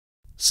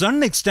Sun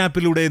next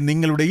ആപ്പിലൂടെ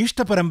നിങ്ങളുടെ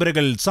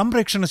ഇഷ്ടപരമ്പരകൾ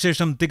സംപ്രേക്ഷണ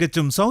ശേഷം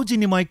തികച്ചും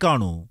സൗജന്യമായി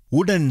കാണൂ.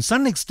 ഉടൻ സൺ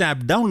നെക്സ്റ്റ്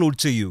ആപ്പ് ഡൗൺലോഡ്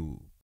ചെയ്യൂ.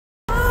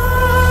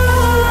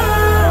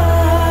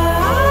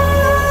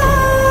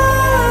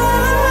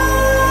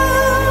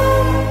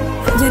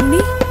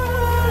 ജനനി,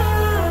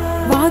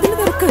 വാതിൽ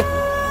തുറക്ക്.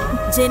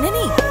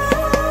 ജനനി,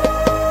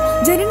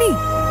 ജനനി,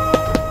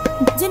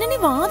 ജനനി,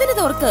 വാതിൽ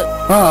തുറക്ക്.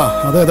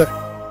 അതെ അതെ,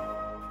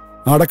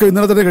 അടക്കം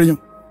ഇന്നലെ തന്നെ കഴിഞ്ഞു.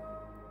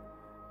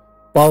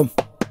 പാവം,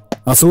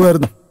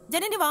 അസുഖമായിരുന്നു.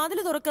 ജനനി, വാതിൽ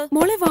തുറക്ക്.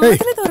 മോളെ,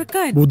 വാതിൽ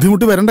തുറക്കാൻ.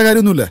 ബുദ്ധിമുട്ട് വരേണ്ട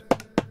കാര്യമൊന്നുമില്ല.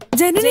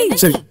 ജനനി,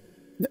 ശരി,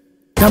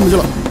 ഞാൻ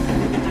വിളിച്ചോളാം.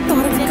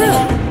 തുറക്ക്,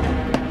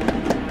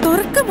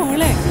 തുറക്ക്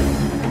മോളെ.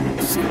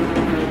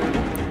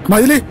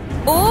 മൈഥിലി.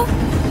 ഓ,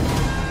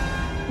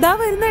 ദാ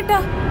വരുന്നേട്ടാ.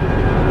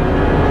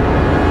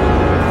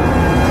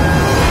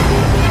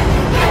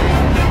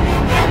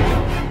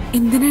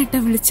 എന്തിനാ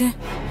വിളിച്ചേ?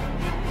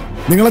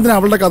 നിങ്ങളെന്തിനാ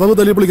അവളുടെ കതവ്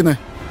തല്ലി വിളിക്കുന്നേ?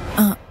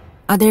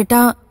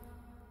 അതേട്ടാ,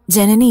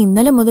 ജനനി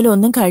ഇന്നലെ മുതൽ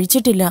ഒന്നും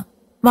കഴിച്ചിട്ടില്ല.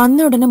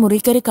 വന്ന ഉടനെ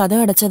മുറിക്കറി കഥ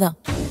അടച്ചതാ.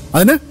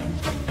 അതിന്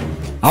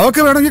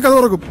അവക്ക് വേണമെങ്കിൽ കഥ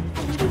തുറക്കും,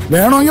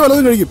 വേണമെങ്കിൽ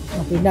വല്ലതും കഴിക്കും.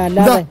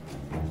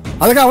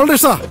 അതൊക്കെ അവളുടെ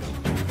ഇഷ്ടാ.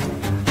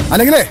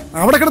 അല്ലെങ്കിലേ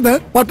അവിടെ കിടന്ന്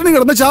പട്ടിണി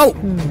കിടന്ന് ചാവും.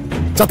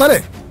 ചത്താലേ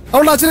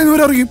അവളുടെ അച്ഛനെ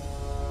വിവരം അറിയിക്കും.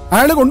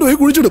 അയാളെ കൊണ്ടുപോയി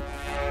കുഴിച്ചിടും,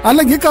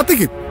 അല്ലെങ്കിൽ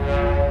കത്തിക്കും.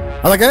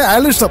 അതൊക്കെ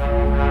അയാളുടെ ഇഷ്ടം.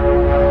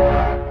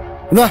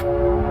 എന്താ,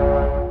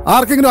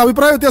 ആർക്കെങ്കിലും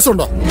അഭിപ്രായ വ്യത്യാസം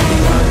ഉണ്ടോ?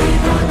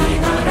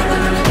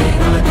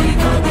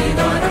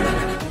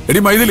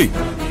 എടി മൈഥിലി,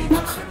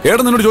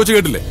 ഏട്ടൻ നിന്നോട് ചോദിച്ചു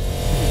കേട്ടില്ലേ?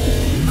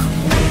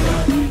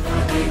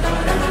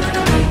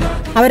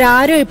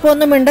 അവരാരും ഇപ്പൊ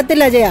ഒന്നും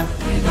മിണ്ടത്തില്ല ജയ.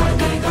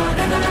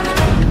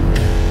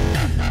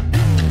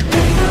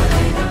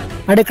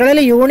 അടുക്കളയിൽ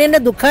യൂണിയന്റെ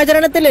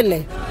ദുഃഖാചരണത്തിലല്ലേ.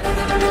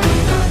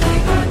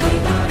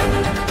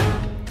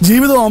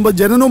 ജീവിതമാകുമ്പോ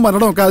ജനനവും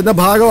മരണവും ഒക്കെ അതിന്റെ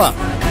ഭാഗമാ.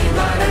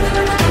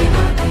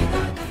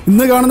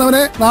 ഇന്ന്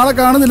കാണുന്നവനെ നാളെ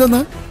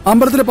കാണുന്നില്ലെന്ന്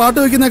അമ്പലത്തിൽ പാട്ട്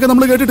വെക്കുന്നതൊക്കെ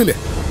നമ്മൾ കേട്ടിട്ടില്ലേ?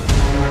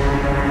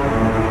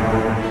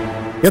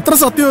 എത്ര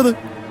സത്യം അത്.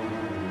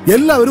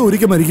 എല്ലാവരും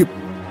ഒരിക്കൽ മരിക്കും.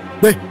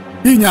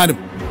 ഈ ഞാനും.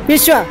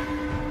 വിശ്വ,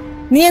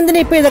 നീ എന്തിനാ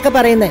ഇപ്പൊ ഇതൊക്കെ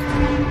പറയുന്നേ?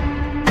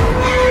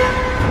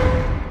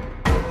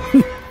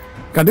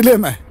 കണ്ടില്ലേ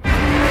അമ്മേ,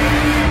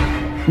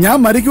 ഞാൻ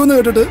മരിക്കുമെന്ന്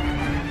കേട്ടിട്ട്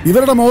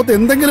ഇവരുടെ മുഖത്ത്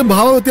എന്തെങ്കിലും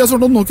ഭാവ വ്യത്യാസം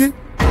ഉണ്ടോ എന്ന് നോക്കി.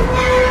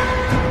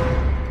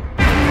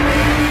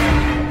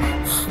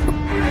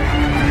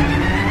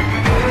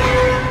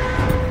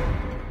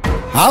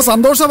 ആ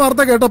സന്തോഷ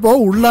വാർത്ത കേട്ടപ്പോ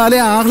ഉള്ളാലെ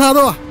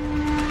ആഹ്ലാദമാ.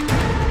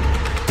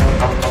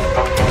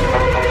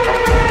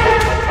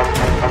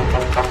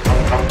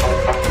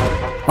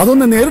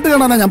 അതൊന്ന് നേരിട്ട്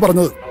കാണാനാ ഞാൻ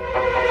പറഞ്ഞത്.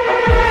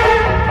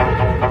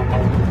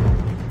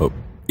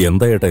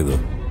 എന്താ ഏട്ടാ ഇത്?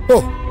 ഓ,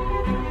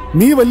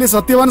 നീ വലിയ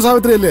സത്യവാൻ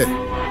സാവിത്രിയല്ലേ.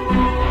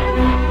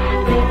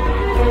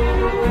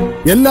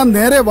 എല്ലാം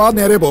നേരെ വാ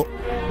നേരെ പോ.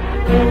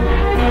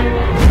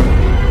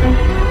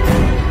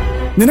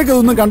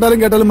 നിനക്കതൊന്നും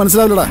കണ്ടാലും കേട്ടാലും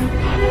മനസ്സിലാവില്ലടാ.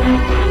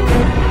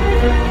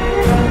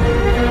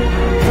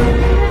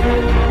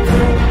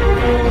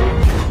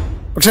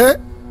 പക്ഷേ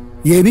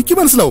എനിക്ക്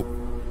മനസ്സിലാവും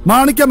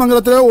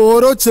മാണിക്യമംഗലത്തിലെ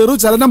ഓരോ ചെറു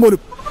ചലനം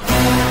പോലും.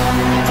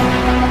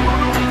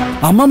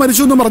 അമ്മ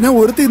മരിച്ചു എന്ന് പറഞ്ഞ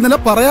ഒരുത്തി ഇന്നലെ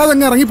പറയാതെ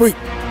അങ്ങ് ഇറങ്ങിപ്പോയി.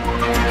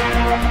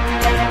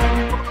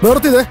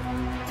 വേർത്തിതേ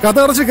കഥ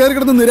അടച്ച് കയറി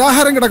കിടന്ന്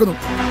നിരാഹാരം കിടക്കുന്നു.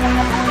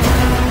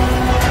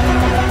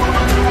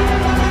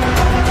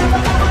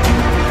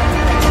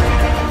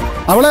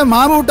 അവളെ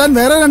മാമ കൂട്ടാൻ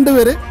വേറെ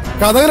രണ്ടുപേര്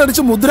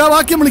കഥകളടിച്ച്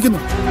മുദ്രാവാക്യം വിളിക്കുന്നു.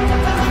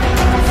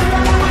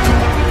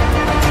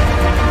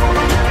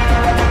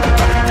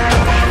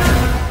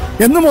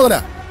 എന്നു മുതലാ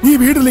ഈ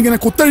വീട്ടിൽ ഇങ്ങനെ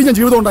കുത്തഴിഞ്ഞ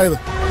ജീവിതം ഉണ്ടായത്?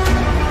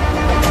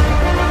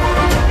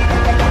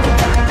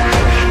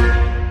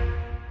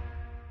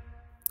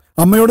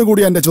 അമ്മയോട്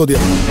കൂടി എന്റെ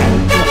ചോദ്യം.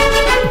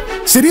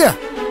 ശരിയാ,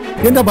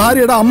 എന്റെ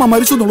ഭാര്യയുടെ അമ്മ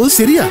മരിച്ചു എന്നുള്ളത്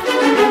ശരിയാ.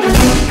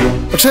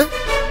 പക്ഷെ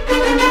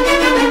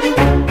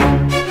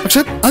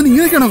അത്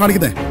ഇങ്ങനെയൊക്കെയാണോ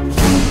കാണിക്കുന്നേ?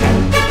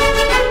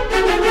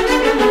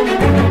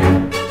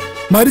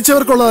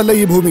 മരിച്ചവർക്കുള്ളതല്ല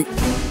ഈ ഭൂമി,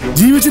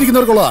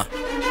 ജീവിച്ചിരിക്കുന്നവർക്കുള്ളതാ.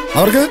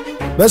 അവർക്ക്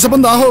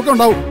വിശപ്പും ദാഹവും ഒക്കെ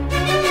ഉണ്ടാവും.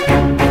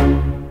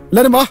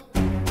 എല്ലാരും വാ,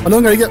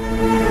 വല്ലതും കഴിക്കാം.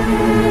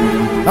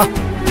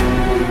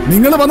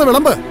 നിങ്ങൾ വന്ന്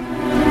വിളമ്പ്.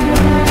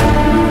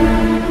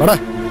 വടാ,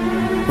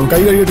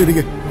 കൈ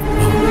കഴുകിയിട്ടിരിക്കെ.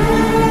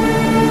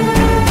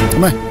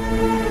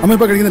 അമ്മ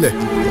ഇപ്പൊ കഴിക്കുന്നില്ലേ?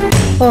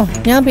 ഓ,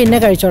 ഞാൻ പിന്നെ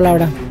കഴിച്ചോളാം.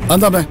 അവിടെ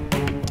എന്താ അമ്മേ,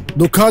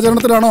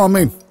 ദുഃഖാചരണത്തിലാണോ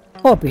അമ്മയും?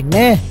 ഓ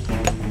പിന്നെ,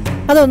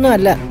 അതൊന്നും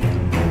അല്ല.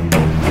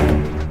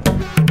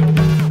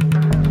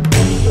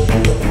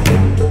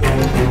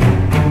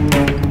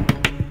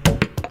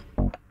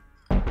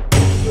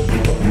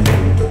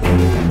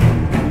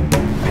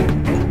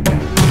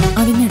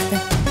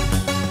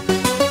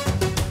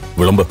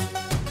 വിളമ്പ്,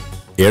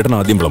 ഏട്ടൻ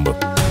ആദ്യം വിളമ്പ്.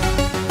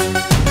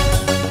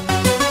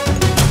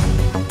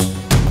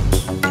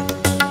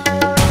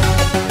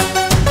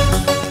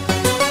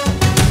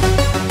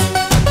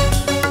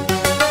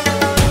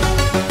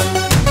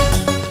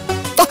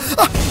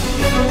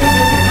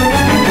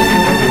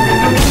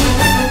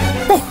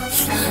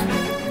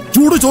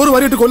 ചൂട് ചോറ്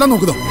വരിയിട്ട് കൊല്ലാൻ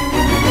നോക്കുന്നു.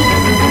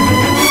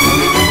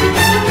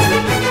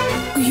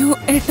 അയ്യോ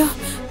ഏട്ടാ,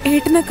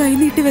 ഏട്ടനെ കൈ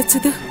നീട്ടി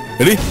വെച്ചത്.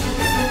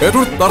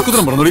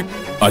 തർക്കത്തിനും പറഞ്ഞോടി.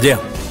 അജയ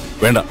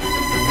വേണ്ട.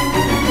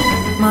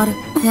 മാറ്.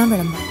 ഞാൻ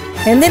വിളമ്പാം.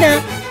 എന്തിനാ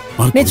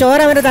നീ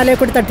ചോറ് അവന്റെ തലയിൽ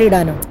കൂടി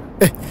തട്ടിയിടാനോ?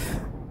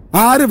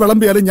 ആര്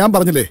വിളമ്പിയാലും ഞാൻ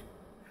പറഞ്ഞില്ലേ,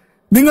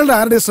 നിങ്ങളുടെ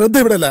ആരുടെ ശ്രദ്ധ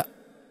ഇവിടെ അല്ല.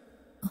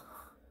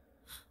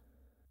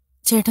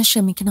 ചേട്ടൻ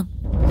ക്ഷമിക്കണം.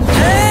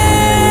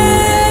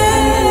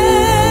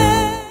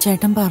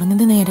 ചേട്ടൻ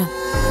പറഞ്ഞത് നേരാ,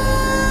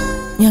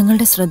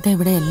 ഞങ്ങളുടെ ശ്രദ്ധ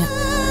ഇവിടെയല്ല.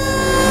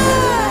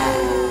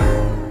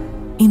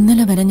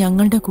 ഇന്നലെ വരെ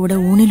ഞങ്ങളുടെ കൂടെ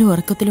ഊണിലും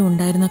ഉറക്കത്തിലും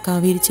ഉണ്ടായിരുന്ന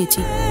കാവേരി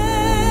ചേച്ചി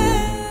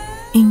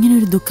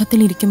ഇങ്ങനൊരു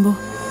ദുഃഖത്തിലിരിക്കുമ്പോ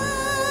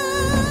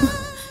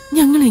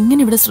ഞങ്ങൾ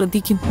എങ്ങനെ ഇവിടെ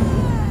ശ്രദ്ധിക്കും?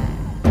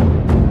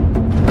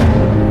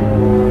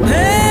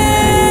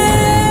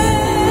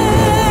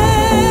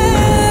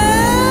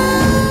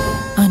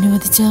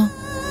 അനുവദിച്ച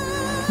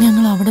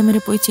ഞങ്ങൾ അവിടെ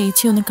വരെ പോയി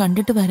ചേച്ചി ഒന്ന്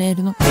കണ്ടിട്ട്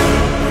വരായിരുന്നു.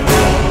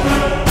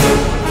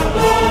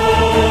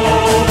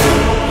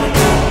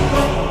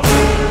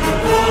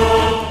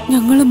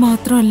 ഞങ്ങള്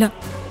മാത്രമല്ല,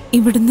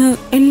 ഇവിടുന്ന്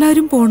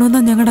എല്ലാരും പോണോന്നാ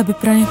ഞങ്ങളുടെ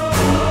അഭിപ്രായം.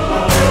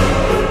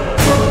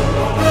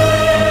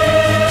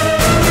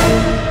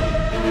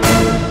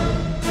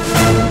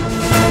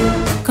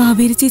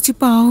 കാവേരി ചേച്ചി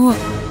പാവ.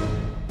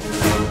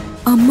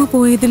 അമ്മ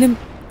പോയതിലും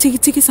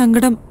ചേച്ചിക്ക്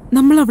സങ്കടം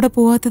നമ്മൾ അവിടെ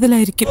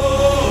പോവാത്തതിലായിരിക്കും.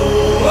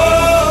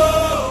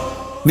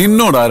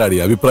 നിന്നോട് ആരാടി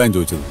അഭിപ്രായം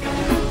ചോദിച്ചത്?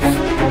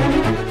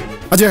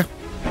 അജയ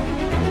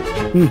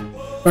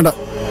വേണ്ട,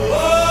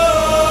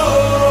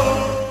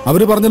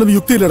 അവര് പറഞ്ഞാലും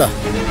യുക്തിയില്ലടാ.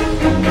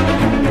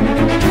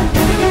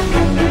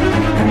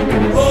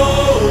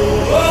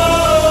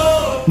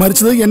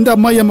 മരിച്ചത് എന്റെ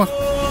അമ്മായിയമ്മ,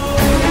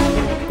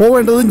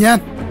 പോവേണ്ടത്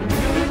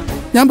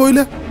ഞാൻ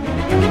പോയില്ല.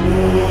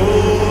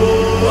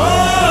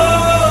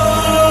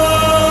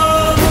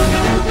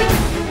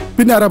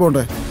 പിന്നെ ആരാ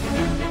പോണ്ടേ?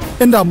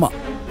 എന്റെ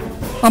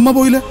അമ്മ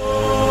പോയില്ല.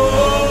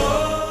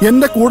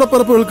 എന്റെ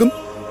കൂടപ്പിറപ്പുകൾക്കും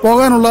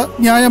പോകാനുള്ള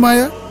ന്യായമായ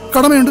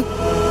കടമയുണ്ട്,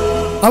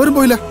 അവരും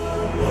പോയില്ല.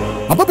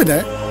 അപ്പൊ പിന്നെ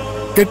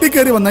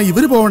കെട്ടിക്കേറി വന്ന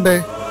ഇവര് പോവണ്ടേ?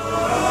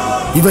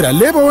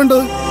 ഇവരല്ലേ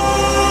പോവേണ്ടത്?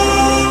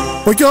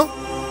 പൊയ്ക്കോ,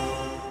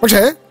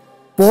 പക്ഷേ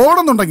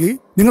പോകണമെന്നുണ്ടെങ്കിൽ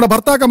നിങ്ങളുടെ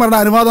ഭർത്താക്കന്മാരുടെ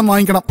അനുവാദം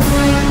വാങ്ങിക്കണം.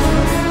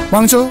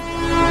 വാങ്ങിച്ചോ.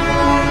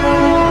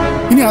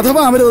 ഇനി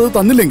അഥവാ അവരത്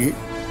തന്നില്ലെങ്കിൽ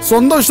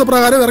സ്വന്തം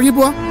ഇഷ്ടപ്രകാരം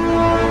ഇറങ്ങിപ്പോവാ.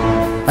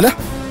 അല്ല,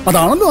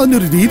 അതാണല്ലോ അതിന്റെ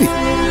ഒരു രീതി.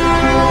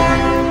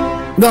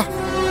 എന്താ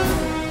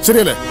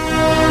ശരിയല്ലേ?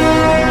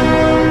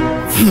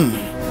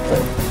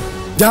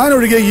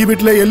 ഞാനൊഴികെ ഈ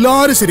വീട്ടിലെ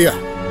എല്ലാരും ശരിയാ,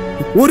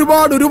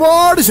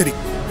 ഒരുപാട് ശരി.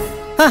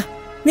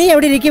 നീ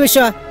എവിടെ ഇരിക്കും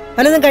വിശ്വ?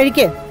 വല്ലതും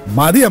കഴിക്കേ?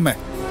 മതി അമ്മേ,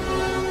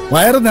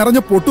 വയറ്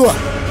നിറഞ്ഞ് പൊട്ടുക.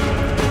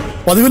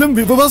 പതിവിലും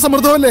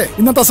വിഭവസമൃദ്ധമല്ലേ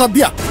ഇന്നത്തെ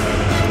സദ്യ.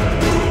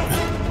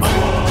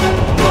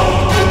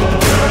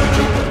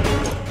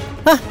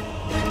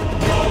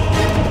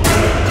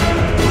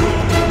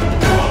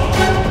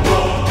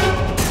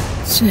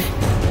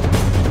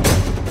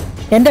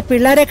 എന്റെ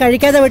പിള്ളേരെ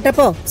കഴിക്കാതെ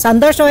വിട്ടപ്പോ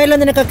സന്തോഷമായല്ലോ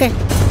നിനക്കൊക്കെ.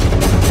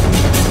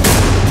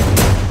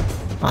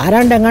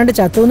 ആരാണ്ടെങ്ങാണ്ട്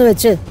ചത്തൂന്ന്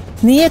വെച്ച്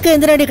നീയൊക്കെ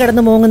എന്തിനാടി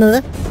കിടന്നു മൂങ്ങുന്നത്?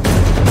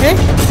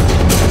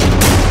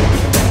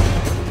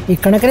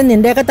 ഇക്കണക്കിന്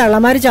നിന്റെയൊക്കെ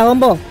തള്ളമാര്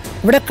ചാവുമ്പോ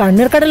ഇവിടെ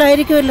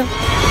കണ്ണീർക്കടലായിരിക്കുമല്ലോ.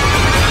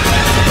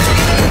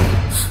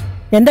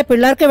 എന്റെ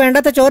പിള്ളേർക്ക്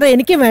വേണ്ടാത്ത ചോറ്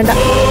എനിക്കും വേണ്ട.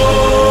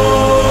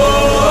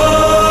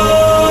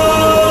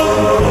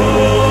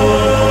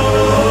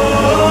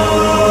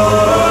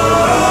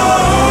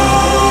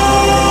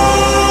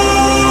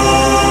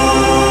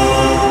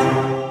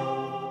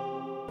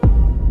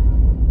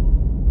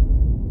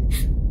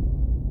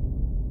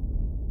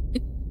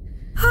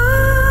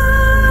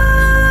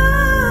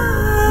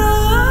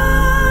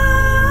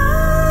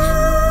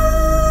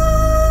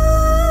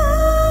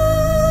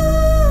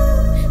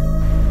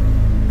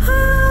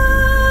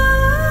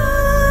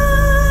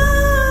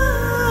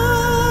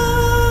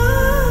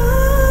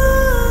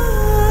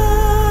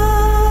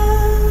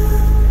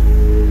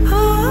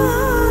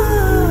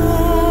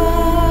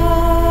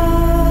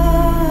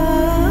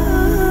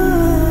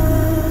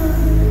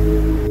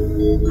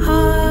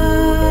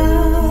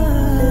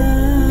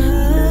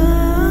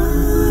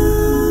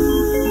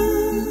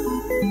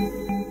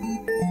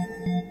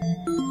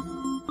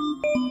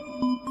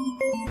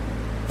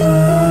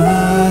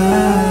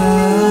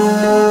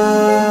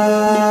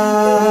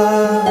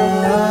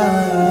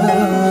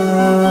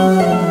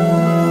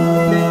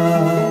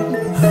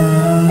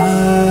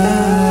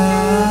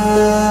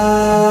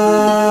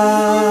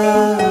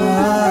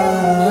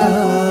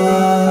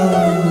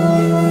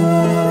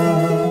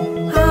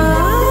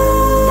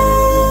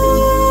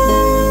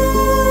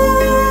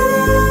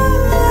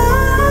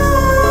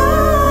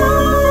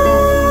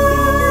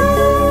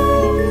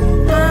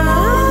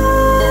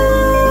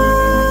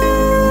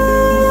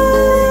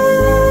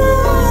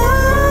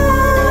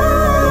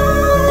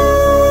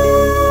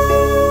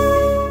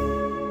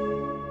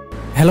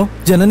 ഹലോ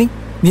ജനനി,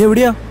 നീ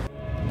എവിടെയാ?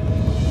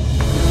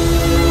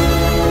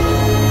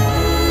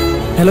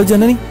 ഹലോ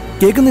ജനനി,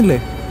 കേൾക്കുന്നില്ലേ?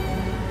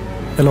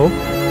 ഹലോ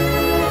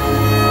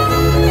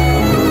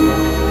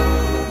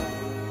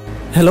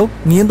ഹലോ,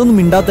 നീ എന്തൊന്നും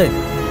മിണ്ടാത്തേ?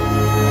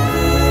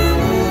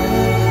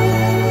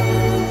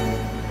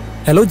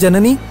 ഹലോ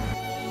ജനനി.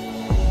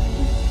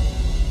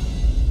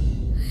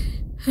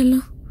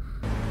 ഹലോ,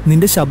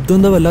 നിന്റെ ശബ്ദം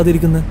എന്താ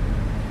വല്ലാതിരിക്കുന്നത്?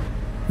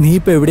 നീ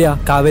ഇപ്പൊ എവിടെയാ?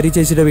 കാവേരി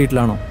ചേച്ചിയുടെ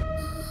വീട്ടിലാണോ?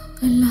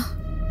 അല്ല,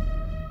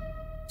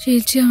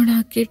 ചേച്ചി അവിടെ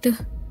ആക്കിയിട്ട്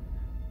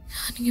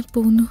ഞാനിങ്ങനെ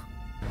പോന്നു.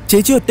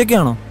 ചേച്ചി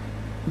ഒറ്റയ്ക്കാണോ?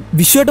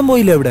 വിശ്വേട്ടൻ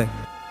പോയില്ല എവിടെ?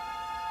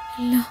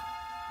 ഇല്ല,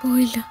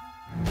 പോയില്ല.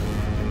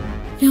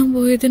 ഞാൻ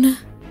പോയതിന്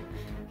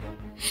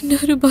എന്നെ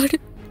ഒരുപാട്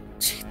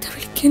ചീത്ത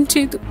വിളിക്കുകയും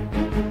ചെയ്തു.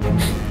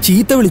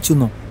 ചീത്ത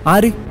വിളിച്ചെന്നോ?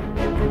 ആര്?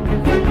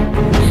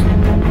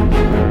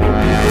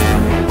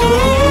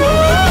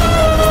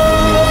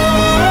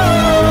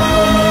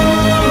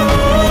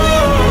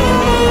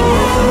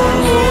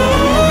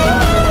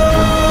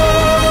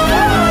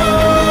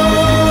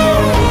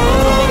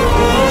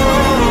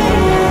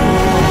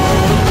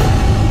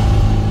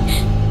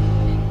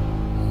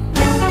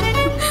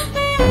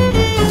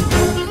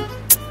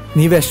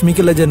 നീ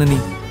വിഷമിക്കല്ല ജനനി,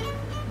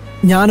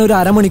 ഞാനൊരു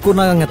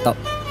അരമണിക്കൂറിനകം എത്താം.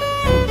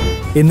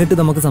 എന്നിട്ട്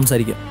നമുക്ക്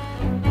സംസാരിക്കാം.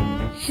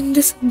 എന്ത്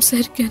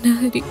സംസാരിക്കാനാ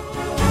ഹരി?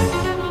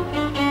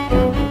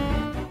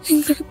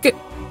 നിങ്ങളൊക്കെ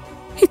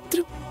ഇത്ര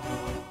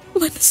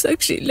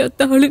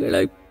മനസാക്ഷിയില്ലാത്ത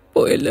ആളുകളായി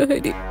പോയല്ലോ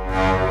ഹരി.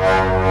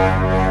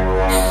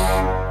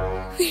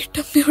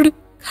 വീട്ടമ്മയോട്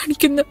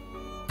കാണിക്കുന്ന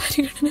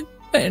പരിഗണന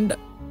വേണ്ട,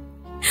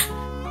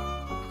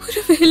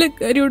 ഒരു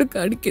വേലക്കാരിയോട്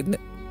കാണിക്കുന്ന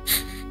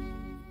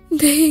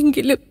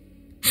ദയെങ്കിലും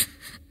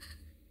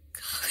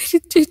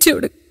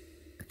ചേച്ചിയോട്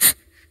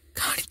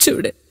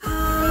കാണിച്ചൂടെ?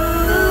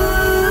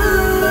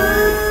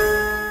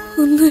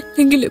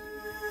 ഒന്നുമില്ലെങ്കിലും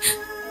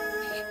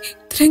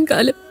ഇത്രയും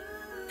കാലം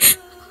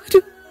ഒരു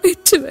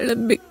വെച്ച്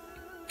വിളമ്പി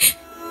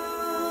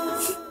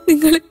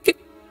നിങ്ങളൊക്കെ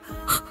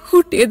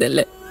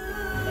കൂട്ടിയതല്ലേ?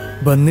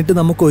 വന്നിട്ട്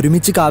നമുക്ക്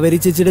ഒരുമിച്ച് കാവേരി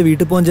ചേച്ചിയുടെ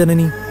വീട്ടിൽ പോകാൻ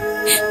ജനനി.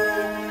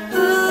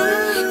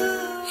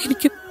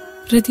 എനിക്ക്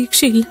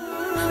പ്രതീക്ഷയില്ല.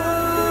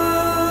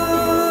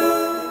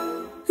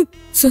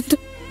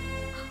 സ്വന്തം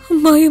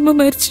അമ്മായിയമ്മ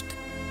മരിച്ചിട്ട്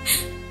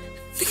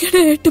നിങ്ങളുടെ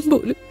ഏട്ടൻ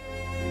പോലും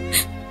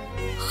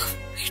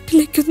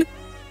വീട്ടിലേക്കൊന്ന്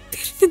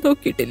തിരിഞ്ഞു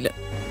നോക്കിയിട്ടില്ല.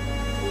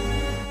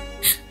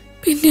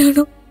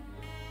 പിന്നെയാണോ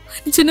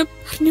അനുജനെ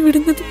പറഞ്ഞു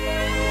വിടുന്നത്?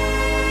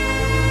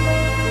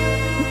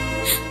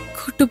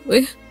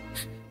 കൂട്ടുപോയ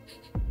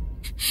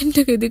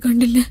എന്റെ ഗതി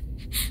കണ്ടില്ല.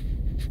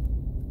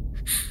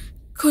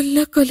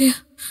 കൊല്ലക്കൊലയാ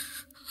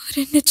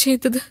അവരെന്നെ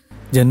ചെയ്തത്.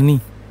 ജനനി,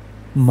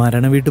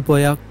 മരണ വീട്ടിൽ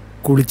പോയാ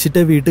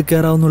കുളിച്ചിട്ടേ വീട്ടിൽ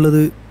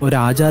കയറാവുന്നുള്ളത്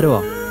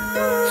ഒരാചാരമാ.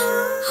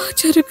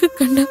 ആചാരമൊക്കെ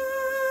കണ്ട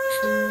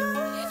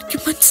എനിക്ക്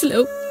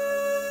മനസ്സിലാവും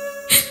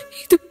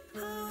ഇത്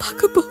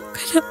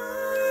പകപോക്കല.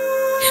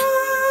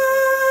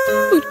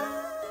 ഒരു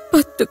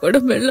 10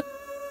 കുടം വെള്ളം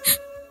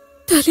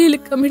തലയിൽ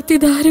കമിഴ്ത്തി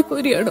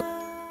ധാരകോരിയാണോ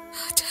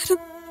ആചാരം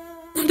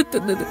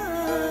നടത്തുന്നത്?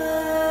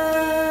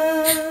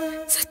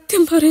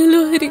 സത്യം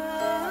പറയാലോ ഹരി,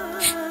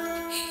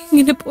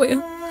 ഇങ്ങനെ പോയാ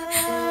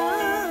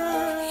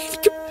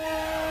എനിക്ക്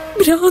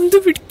ഭ്രാന്ത്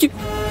പിടിക്കും.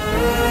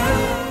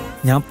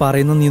 ഞാൻ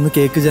പറയുന്ന നീ ഒന്ന്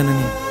കേക്ക്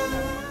ജനനി.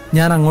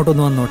 ഞാൻ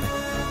അങ്ങോട്ടൊന്ന് വന്നോട്ടെ.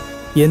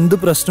 എന്ത്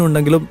പ്രശ്നം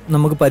ഉണ്ടെങ്കിലും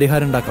നമുക്ക്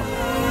പരിഹാരം ഉണ്ടാക്കാം.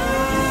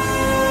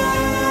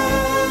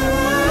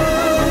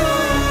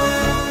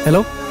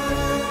 ഹലോ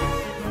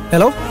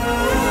ഹലോ,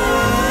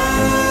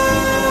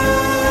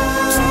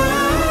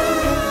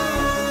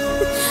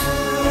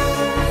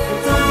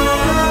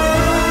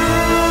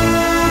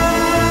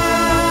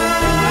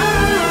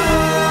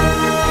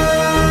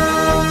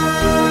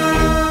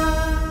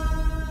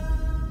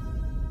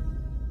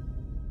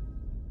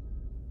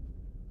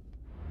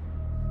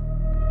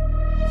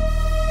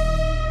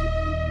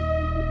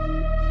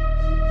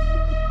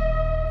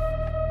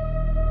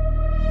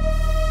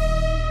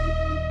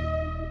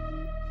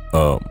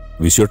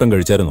 വിശ്വട്ടം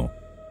കഴിച്ചായിരുന്നോ?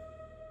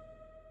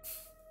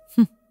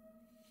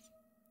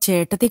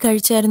 ചേട്ടത്തി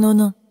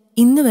കഴിച്ചായിരുന്നോന്ന്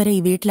ഇന്ന് വരെ ഈ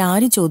വീട്ടിൽ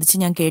ആരും ചോദിച്ച്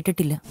ഞാൻ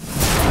കേട്ടിട്ടില്ല.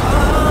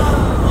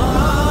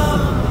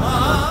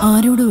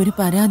 ആരോടും ഒരു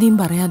പരാതിയും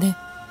പറയാതെ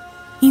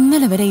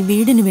ഇന്നലെ വരെ ഈ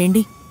വീടിന്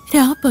വേണ്ടി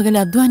രാപ്പകൽ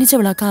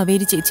അധ്വാനിച്ചവളാ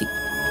കാവേരി ചേച്ചി.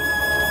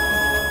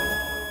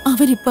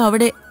 അവരിപ്പോ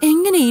അവിടെ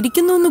എങ്ങനെ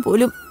ഇരിക്കുന്നു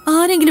പോലും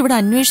ആരെങ്കിലും ഇവിടെ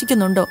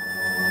അന്വേഷിക്കുന്നുണ്ടോ?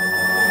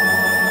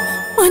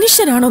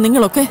 മനുഷ്യരാണോ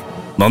നിങ്ങളൊക്കെ?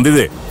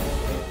 നന്ദിതേ,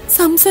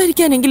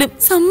 സംസാരിക്കാനെങ്കിലും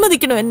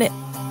സമ്മതിക്കണോ എന്നെ?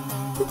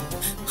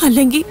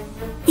 അല്ലെങ്കിൽ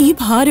ഈ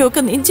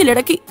ഭാരമൊക്കെ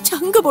നെഞ്ചിലിടക്കി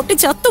ചങ്ക് പൊട്ടി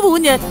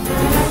ചത്തുപോകും ഞാൻ.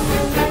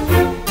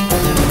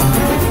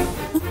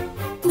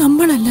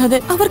 നമ്മളല്ലാതെ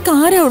അവർക്ക്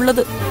ആരാ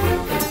ഉള്ളത്?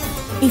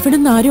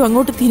 ഇവിടുന്ന് ആരും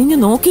അങ്ങോട്ട് തിരിഞ്ഞു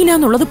നോക്കിയില്ല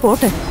എന്നുള്ളത്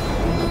പോട്ടെ,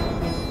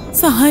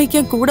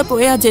 സഹായിക്കാൻ കൂടെ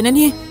പോയ ആ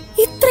ജനനിയെ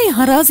ഇത്രയും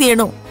ഹറാസ്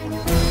ചെയ്യണോ?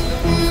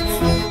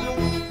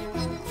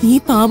 ഈ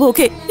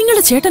പാപമൊക്കെ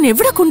നിങ്ങളുടെ ചേട്ടൻ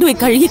എവിടെ കൊണ്ടുപോയി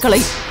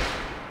കഴുകിക്കളയും?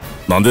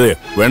 നന്ദിതേ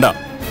വേണ്ട.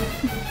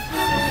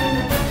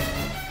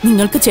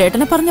 നിങ്ങൾക്ക്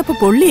ചേട്ടനെ പറഞ്ഞപ്പോ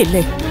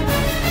പൊള്ളിയല്ലേ?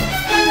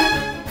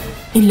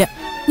 ഇല്ല,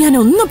 ഞാൻ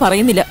ഒന്നും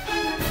പറയുന്നില്ല.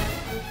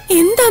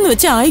 എന്താന്ന്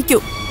വെച്ചാ ആയിക്കോ.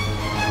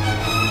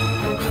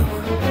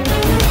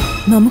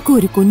 നമുക്കും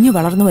ഒരു കുഞ്ഞ്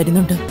വളർന്നു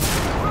വരുന്നുണ്ട്,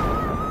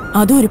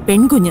 അതും ഒരു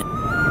പെൺകുഞ്ഞ്.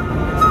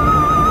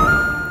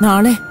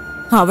 നാളെ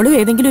അവളും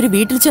ഏതെങ്കിലും ഒരു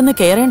വീട്ടിൽ ചെന്ന്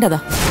കയറേണ്ടതാ.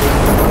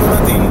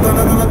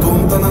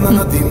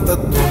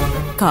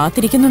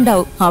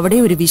 കാത്തിരിക്കുന്നുണ്ടാവും അവിടെ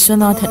ഒരു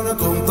വിശ്വനാഥൻ.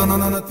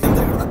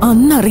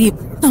 അന്നറിയും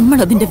നമ്മൾ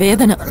അതിന്റെ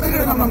വേദന.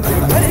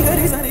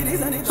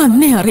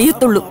 അന്നേ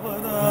അറിയത്തുള്ളൂ.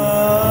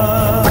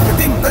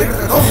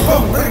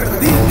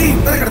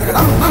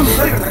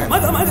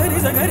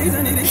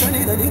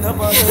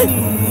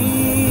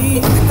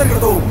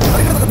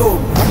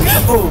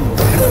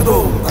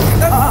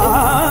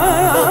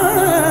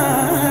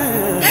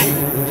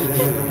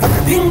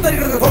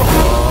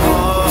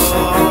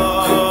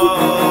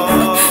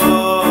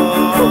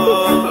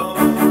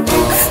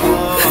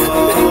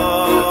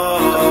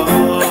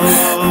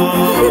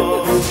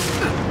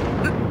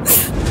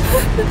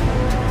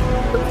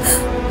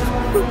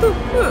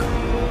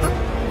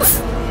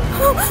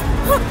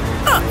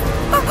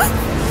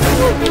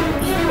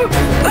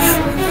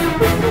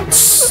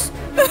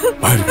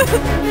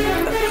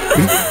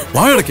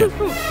 വായടയ്ക്ക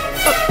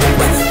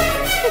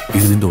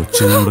ഇത് നിന്റെ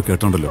ഒച്ചനോട്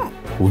കേട്ടോണ്ടല്ലോ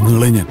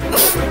ഒന്നുകളെ ഞാൻ.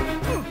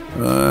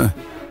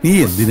 നീ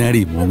എന്തിനാടി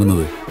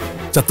മോങ്ങുന്നത്?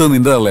 ചത്തത്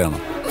നിന്റെ തള്ളയാണോ?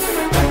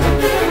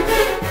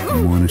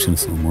 മനുഷ്യന്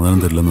സമാധാനം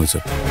തരില്ലെന്ന് വെച്ചാ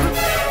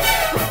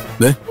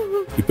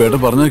ഇപ്പൊ ഏട്ടൻ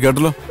പറഞ്ഞത്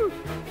കേട്ടല്ലോ.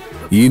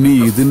 ഇനി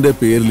ഇതിന്റെ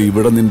പേരിൽ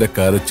ഇവിടെ നിന്റെ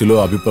കരച്ചിലോ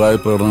അഭിപ്രായ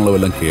പ്രകടനങ്ങളോ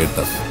എല്ലാം കേട്ട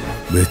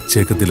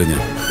വെച്ചേക്കത്തില്ല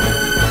ഞാൻ.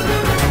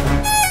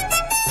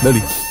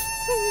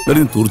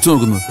 നീ തുറച്ചു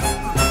നോക്കുന്നത്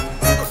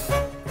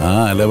ആ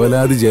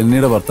അലവലാതി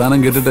ജനനിയുടെ വർത്താനം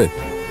കേട്ടിട്ട്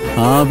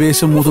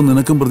ആവേശം മൂത്ത്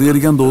നിനക്കും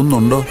പ്രതികരിക്കാൻ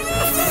തോന്നുന്നുണ്ടോ?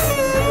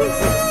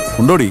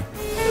 ഉണ്ടോടി?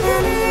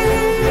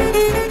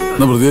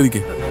 എന്നാ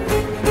പ്രതികരിക്കേ.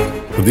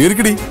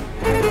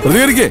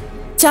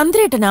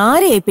 ചന്ദ്രേട്ടൻ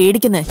ആരെയായി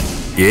പേടിക്കുന്നേ?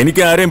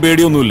 എനിക്ക് ആരെയും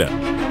പേടിയൊന്നുമില്ല.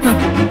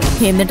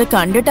 എന്നിട്ട്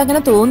കണ്ടിട്ട്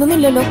അങ്ങനെ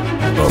തോന്നുന്നില്ലല്ലോ.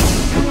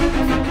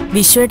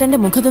 വിശ്വേട്ടന്റെ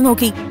മുഖത്ത്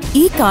നോക്കി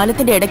ഈ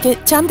കാലത്തിന്റെ ഇടയ്ക്ക്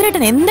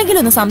ചന്ദ്രേട്ടൻ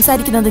എന്തെങ്കിലും ഒന്ന്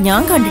സംസാരിക്കുന്നത്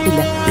ഞാൻ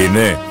കണ്ടിട്ടില്ല.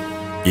 പിന്നെ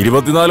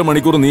 24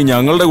 മണിക്കൂർ നീ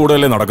ഞങ്ങളുടെ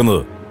കൂടെയല്ലേ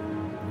നടക്കുന്നത്?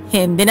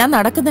 എന്തിനാ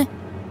നടക്കുന്നത്?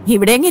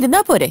 ഇവിടെയെങ്കിലും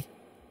ഇരുന്നാ പോരെ?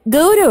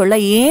 ഗൗരവമുള്ള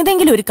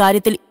ഏതെങ്കിലും ഒരു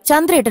കാര്യത്തിൽ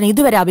ചന്ദ്രേട്ടൻ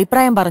ഇതുവരെ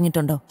അഭിപ്രായം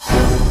പറഞ്ഞിട്ടുണ്ടോ?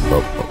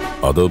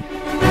 അത്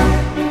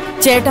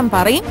ചേട്ടൻ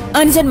പറയും,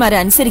 അനുജന്മാരെ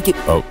അനുസരിക്കും.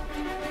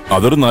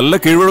 അതൊരു നല്ല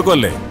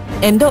കീഴ്വഴക്കമല്ലേ?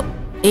 എന്തോ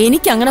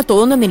എനിക്കങ്ങനെ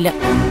തോന്നുന്നില്ല.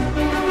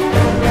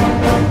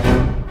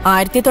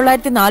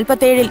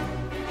 1947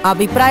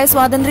 അഭിപ്രായ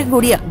സ്വാതന്ത്ര്യം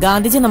കൂടിയ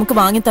ഗാന്ധിജി നമുക്ക്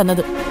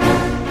വാങ്ങിത്തന്നത്.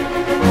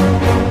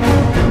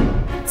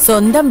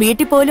 സ്വന്തം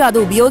വീട്ടിൽ പോലും അത്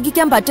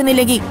ഉപയോഗിക്കാൻ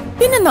പറ്റുന്നില്ലെങ്കിൽ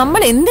പിന്നെ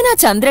നമ്മൾ എന്തിനാ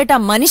ചന്ദ്രേട്ട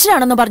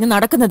മനുഷ്യരാണെന്ന് പറഞ്ഞ്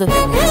നടക്കുന്നത്?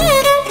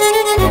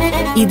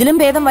 ഇതിലും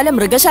ഭേദം വല്ല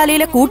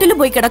മൃഗശാലയിലെ കൂട്ടിൽ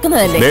പോയി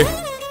കിടക്കുന്നതല്ലേ?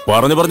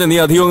 പറഞ്ഞു നീ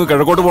അധികം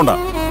കിഴക്കോട്ട് പോണ്ട.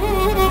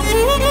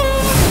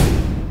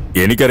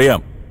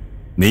 എനിക്കറിയാം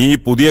നീ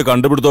പുതിയ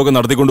കണ്ടുപിടുത്തമൊക്കെ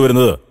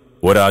നടത്തിക്കൊണ്ടുവരുന്നത്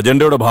ഒരു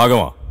അജണ്ടയുടെ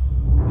ഭാഗമാ.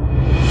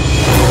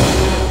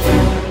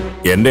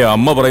 എന്റെ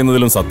അമ്മ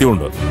പറയുന്നതിലും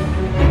സത്യമുണ്ട്.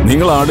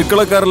 നിങ്ങൾ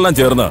അടുക്കളക്കാരെല്ലാം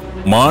ചേർന്ന്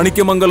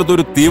മാണിക്യമംഗലത്ത്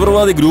ഒരു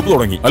തീവ്രവാദി ഗ്രൂപ്പ്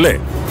തുടങ്ങി അല്ലേ?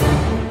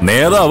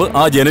 നേതാവ്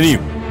ആ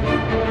ജനനിയും.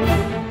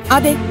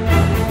 അതെ,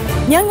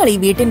 ഞങ്ങൾ ഈ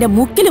വീട്ടിന്റെ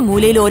മുക്കിലും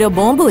മൂലയിലും ഓരോ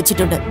ബോംബ്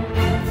വെച്ചിട്ടുണ്ട്.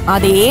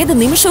 അത് ഏത്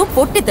നിമിഷവും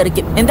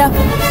പൊട്ടിത്തെറിക്കും. എന്താ?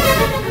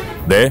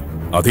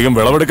 അധികം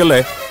വിളവെടുക്കല്ലേ.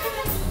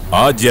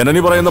 ആ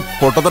ജനനി പറയുന്ന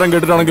പൊട്ടത്തരം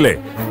കേട്ടിട്ടാണെങ്കിലേ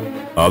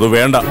അത്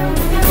വേണ്ട.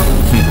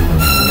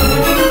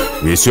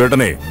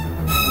 വിശ്വേട്ടനെ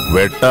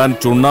വെട്ടാൻ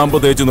ചുണ്ണാമ്പ്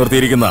തേച്ചു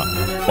നിർത്തിയിരിക്കുന്ന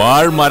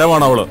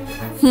പാഴ്മരമാണ് അവള്.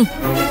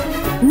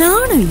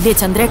 നാണില്ലേ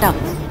ചന്ദ്രേട്ട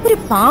ഒരു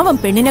പാവം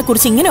പെണ്ണിനെ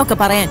കുറിച്ച് ഇങ്ങനെയൊക്കെ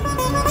പറയാൻ?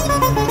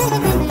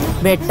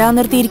 വെട്ടാൻ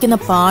നിർത്തിയിരിക്കുന്ന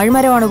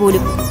പാഴ്മരമാണ്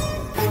പോലും.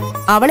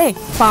 അവളെ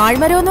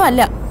പാഴ്മരമൊന്നും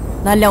അല്ല,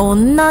 നല്ല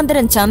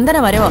ഒന്നാന്തരം ചന്ദന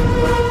മരവാ.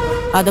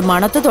 അത്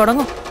മണത്ത്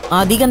തുടങ്ങും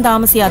അധികം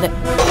താമസിയാതെ.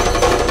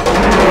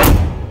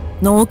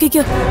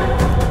 നോക്കിക്കോ,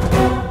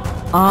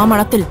 ആ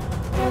മണത്തിൽ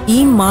ഈ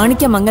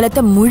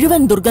മാണിക്യമംഗലത്തെ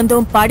മുഴുവൻ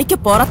ദുർഗന്ധവും പടിക്ക്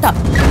പുറത്താ.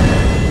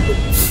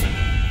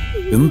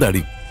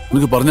 എന്താടി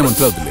നിനക്ക് പറഞ്ഞ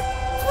മനസ്സിലാകത്തില്ലേ?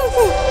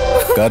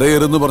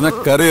 കരയരുന്ന് പറഞ്ഞ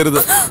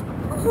കരയരുത്.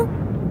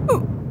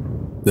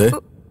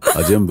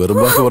 അജയം വെറും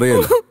വാക്ക്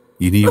പറയല്ല.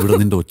 ഇനി ഇവിടെ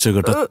നിന്റെ ഒച്ച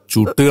കേട്ട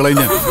ചുട്ടുകളെ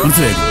ഞാൻ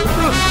മനസ്സിലായി.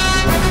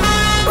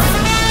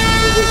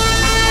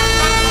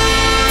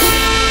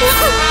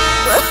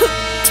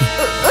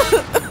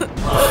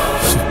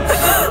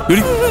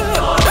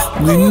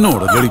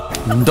 നിന്നോട് ഗടി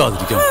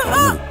ഉണ്ടാതിരിക്കാൻ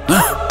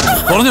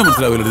പറഞ്ഞ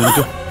മനസ്സിലാവില്ല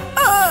നിനക്ക്.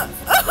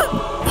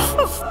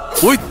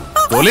 പോയി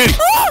തൊലേടി.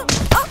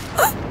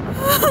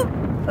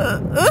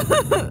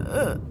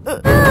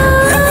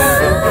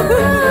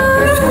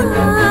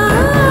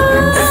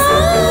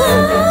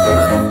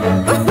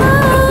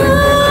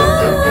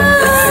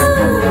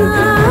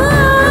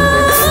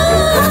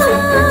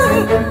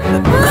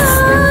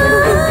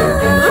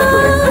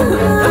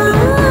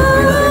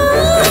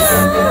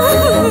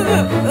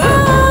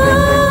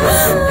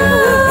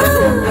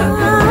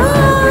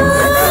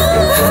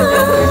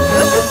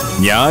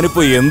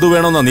 ഞാനിപ്പോ എന്തു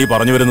വേണമെന്നാ നീ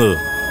പറഞ്ഞു വരുന്നത്?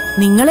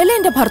 നിങ്ങളല്ലേ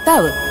എന്റെ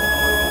ഭർത്താവ്.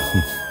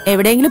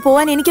 എവിടെയെങ്കിലും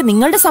പോവാൻ എനിക്ക്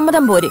നിങ്ങളുടെ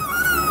സമ്മതം പോരെ.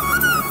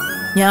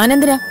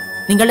 ഞാനെന്തിനാ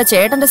നിങ്ങളുടെ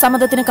ചേട്ടന്റെ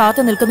സമ്മതത്തിന്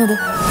കാത്തു നിൽക്കുന്നത്?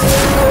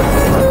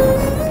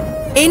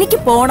 എനിക്ക്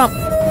പോണം.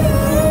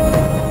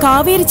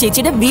 കാവേരി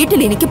ചേച്ചിയുടെ വീട്ടിൽ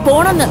എനിക്ക്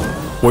പോണെന്ന്.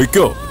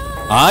 പൊയ്ക്കോ.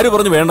 ആര്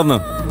പറഞ്ഞു വേണ്ടെന്ന്?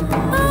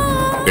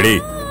 എടീ,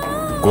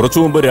 കുറച്ചു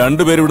മുമ്പ്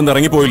രണ്ടുപേരും ഇവിടുന്ന്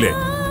ഇറങ്ങിപ്പോയില്ലേ?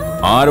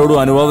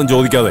 ആരോടും അനുവാദം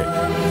ചോദിക്കാതെ.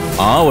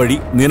 ആ വഴി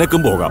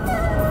നിനക്കും പോകാം.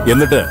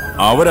 എന്നിട്ട്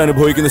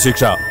അവരനുഭവിക്കുന്ന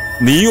ശിക്ഷ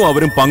നീയും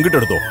അവരും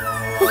പങ്കിട്ടെടുത്തോ.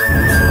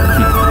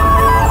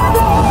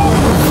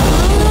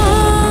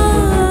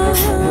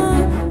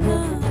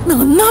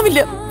 നന്നാവില്ല,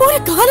 ഒരു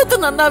കാലത്ത്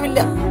നന്നാവില്ല.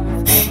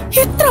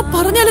 എത്ര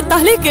പറഞ്ഞാലും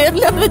തലേ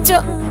കേറില്ലെന്ന് വെച്ചാ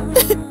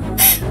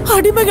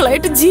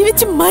അടിമകളായിട്ട്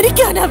ജീവിച്ച്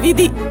മരിക്കാനാ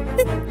വിധി.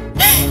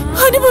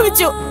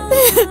 അനുഭവിച്ചോ?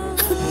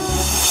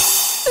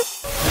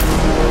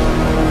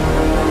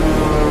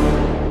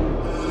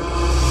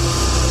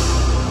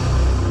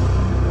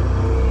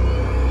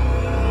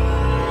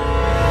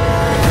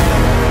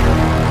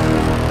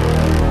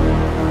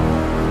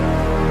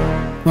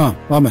 ആ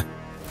വാമേ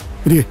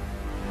ഇരിക്കേ.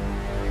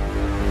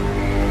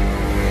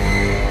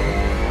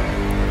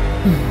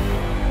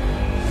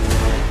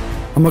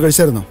 അമ്മ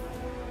കഴിച്ചായിരുന്നോ?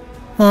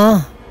 ആ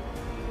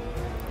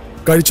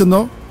കഴിച്ചെന്നോ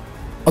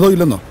അതോ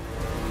ഇല്ലെന്നോ?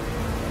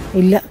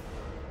 ഇല്ല,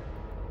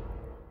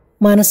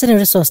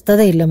 മനസ്സിനൊരു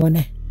സ്വസ്ഥതയില്ല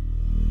മോനെ.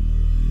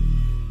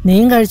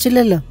 നീയും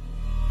കഴിച്ചില്ലല്ലോ.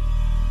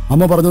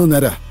 അമ്മ പറഞ്ഞത്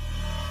നേരാ.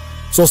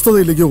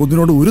 സ്വസ്ഥതയിലേക്ക്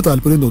ഒന്നിനോട് ഒരു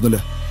താല്പര്യം തോന്നില്ല.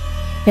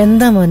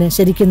 എന്താ മോനെ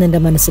ശരിക്കും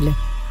നിന്റെ മനസ്സില്?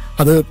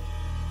 അത്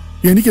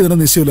എനിക്കിതിനെ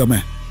നിശ്ചയമില്ല അമ്മേ.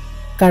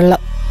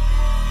 കള്ളം.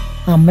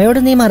 അമ്മയോട്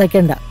നീ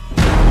മറക്കണ്ട.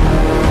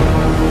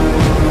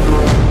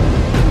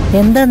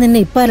 എന്താ നിന്നെ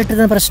ഇപ്പൊ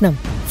അലട്ടുന്ന പ്രശ്നം?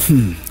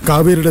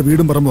 കാവേരിയുടെ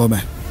വീടും പറമ്പോ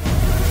അമ്മേ.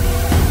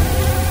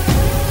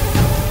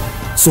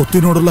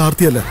 സ്വത്തിനോടുള്ള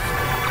ആർത്തിയല്ല,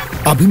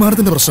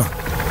 അഭിമാനത്തിന്റെ പ്രശ്നം.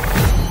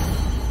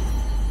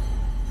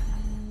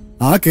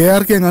 ആ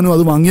KRK എങ്ങാനും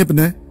അത് വാങ്ങിയ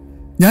പിന്നെ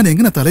ഞാൻ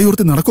എങ്ങനെ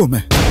തലയുയർത്തി നടക്കും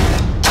അമ്മേ?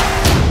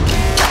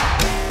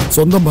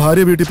 സ്വന്തം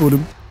ഭാര്യ വീട്ടിൽ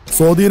പോലും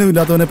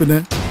സ്വാധീനമില്ലാത്തവനെ പിന്നെ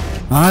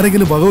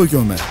ആരെങ്കിലും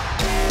വകവയ്ക്കും അമ്മേ?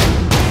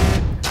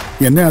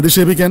 എന്നെ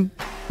അധിക്ഷേപിക്കാൻ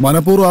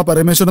മനഃപൂർവ്വം ആ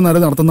പരമേശ്വരൻ നാട്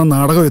നടത്തുന്ന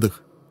നാടകം ഇത്.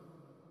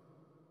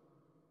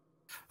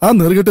 ആ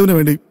നെറുകെട്ടവന്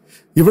വേണ്ടി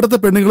ഇവിടത്തെ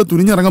പെണ്ണുങ്ങൾ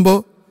തുനിഞ്ഞിറങ്ങുമ്പോ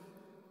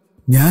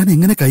ഞാൻ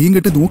എങ്ങനെ കയ്യും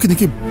കെട്ടി നോക്കി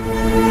നിൽക്കും?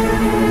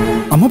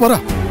 അമ്മ പറ,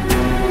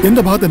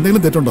 എന്റെ ഭാഗത്ത്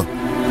എന്തെങ്കിലും തെറ്റുണ്ടോ?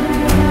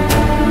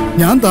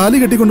 ഞാൻ താലി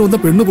കെട്ടിക്കൊണ്ടുവന്ന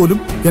പെണ്ണു പോലും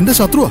എന്റെ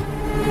ശത്രുവാ.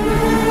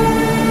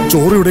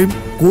 ചോറിയുടെയും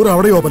കൂറ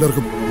അവിടെയോ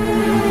പലർക്കും.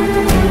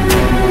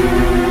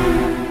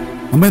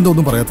 അമ്മ എന്താ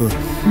ഒന്നും പറയാത്തത്?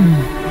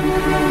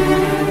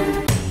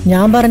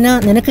 ഞാൻ പറഞ്ഞ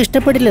നിനക്ക്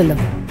ഇഷ്ടപ്പെടില്ലല്ലോ.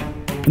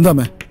 എന്താ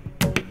അമ്മേ?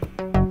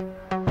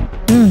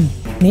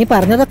 നീ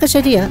പറഞ്ഞതൊക്കെ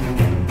ശരിയാ.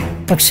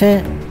 പക്ഷേ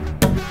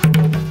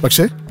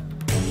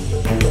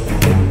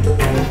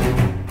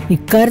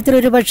ഇക്കാര്യത്തിൽ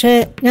ഒരു പക്ഷേ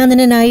ഞാൻ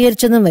നിന്നെ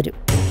ന്യായീകരിച്ചെന്നും വരും.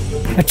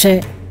 പക്ഷേ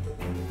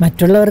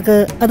മറ്റുള്ളവർക്ക്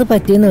അത്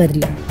പറ്റിയെന്ന്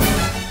വരില്ല.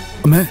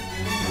 അമ്മേ,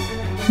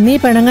 നീ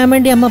പിണങ്ങാൻ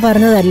വേണ്ടി അമ്മ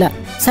പറഞ്ഞതല്ല,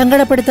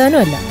 സങ്കടപ്പെടുത്താനും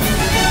അല്ല.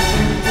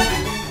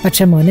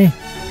 പക്ഷെ മോനെ,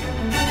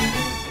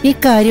 ഈ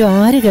കാര്യം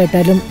ആര്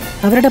കേട്ടാലും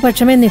അവരുടെ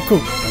പക്ഷമേ നിൽക്കൂ.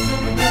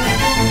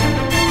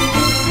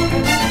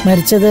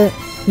 മരിച്ചത്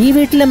ഈ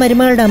വീട്ടിലെ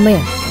മരുമകളുടെ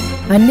അമ്മയാ,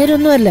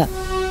 അന്യരൊന്നുമല്ല.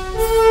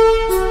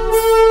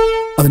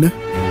 അതിന്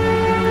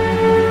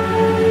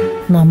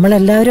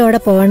നമ്മളെല്ലാവരും അവിടെ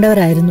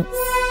പോകേണ്ടവരായിരുന്നു.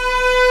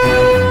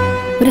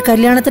 ഒരു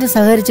കല്യാണത്തിന്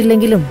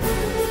സഹകരിച്ചില്ലെങ്കിലും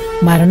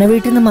മരണ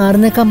വീട്ടിൽ നിന്ന് മാറി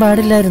നിൽക്കാൻ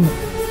പാടില്ലായിരുന്നു.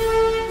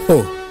 ഓ,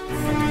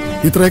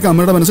 ഇത്രയൊക്കെ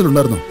അമ്മയുടെ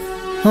മനസ്സിലുണ്ടായിരുന്നോ?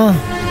 ആ,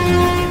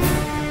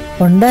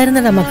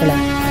 ഉണ്ടായിരുന്നടാ മക്കളെ.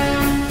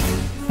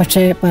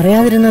 പക്ഷെ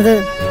പറയാതിരുന്നത്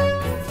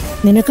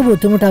നിനക്ക്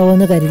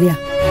ബുദ്ധിമുട്ടാവുമെന്ന് കരുതിയ.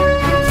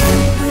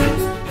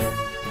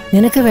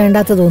 നിനക്ക്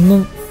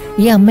വേണ്ടാത്തതൊന്നും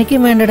ഈ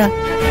അമ്മയ്ക്കും വേണ്ടടാ.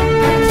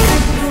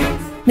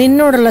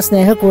 നിന്നോടുള്ള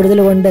സ്നേഹ കൂടുതൽ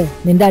കൊണ്ട്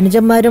നിന്റെ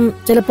അനുജന്മാരും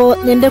ചിലപ്പോ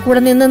നിന്റെ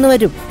കൂടെ നിന്നെന്ന്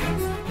വരും.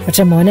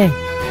 പക്ഷെ മോനെ,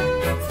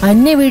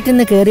 അന്യ വീട്ടിൽ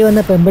നിന്ന് കയറി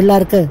വന്ന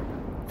പെൺപിള്ളേർക്ക്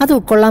അത്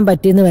ഉൾക്കൊള്ളാൻ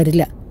പറ്റിയെന്ന്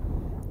വരില്ല.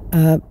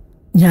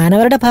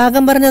 ഞാനവരുടെ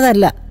ഭാഗം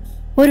പറഞ്ഞതല്ല,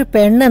 ഒരു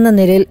പെണ്ണെന്ന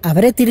നിലയിൽ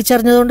അവരെ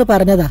തിരിച്ചറിഞ്ഞതുകൊണ്ട്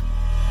പറഞ്ഞതാ.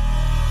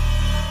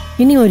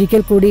 ഇനി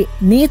ഒരിക്കൽ കൂടി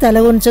നീ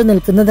തലകുനിച്ച്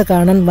നിൽക്കുന്നത്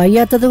കാണാൻ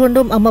വയ്യാത്തത്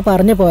കൊണ്ടും അമ്മ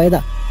പറഞ്ഞു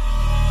പോയതാ.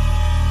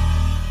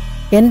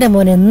 എന്റെ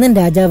മോൻ എന്നും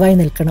രാജാവായി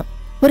നിൽക്കണം.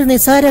 ഒരു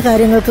നിസ്സാര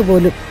കാര്യങ്ങൾക്ക്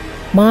പോലും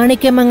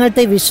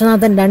മാണിക്യമംഗലത്തെ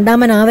വിശ്വനാഥൻ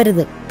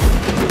രണ്ടാമനാവരുത്.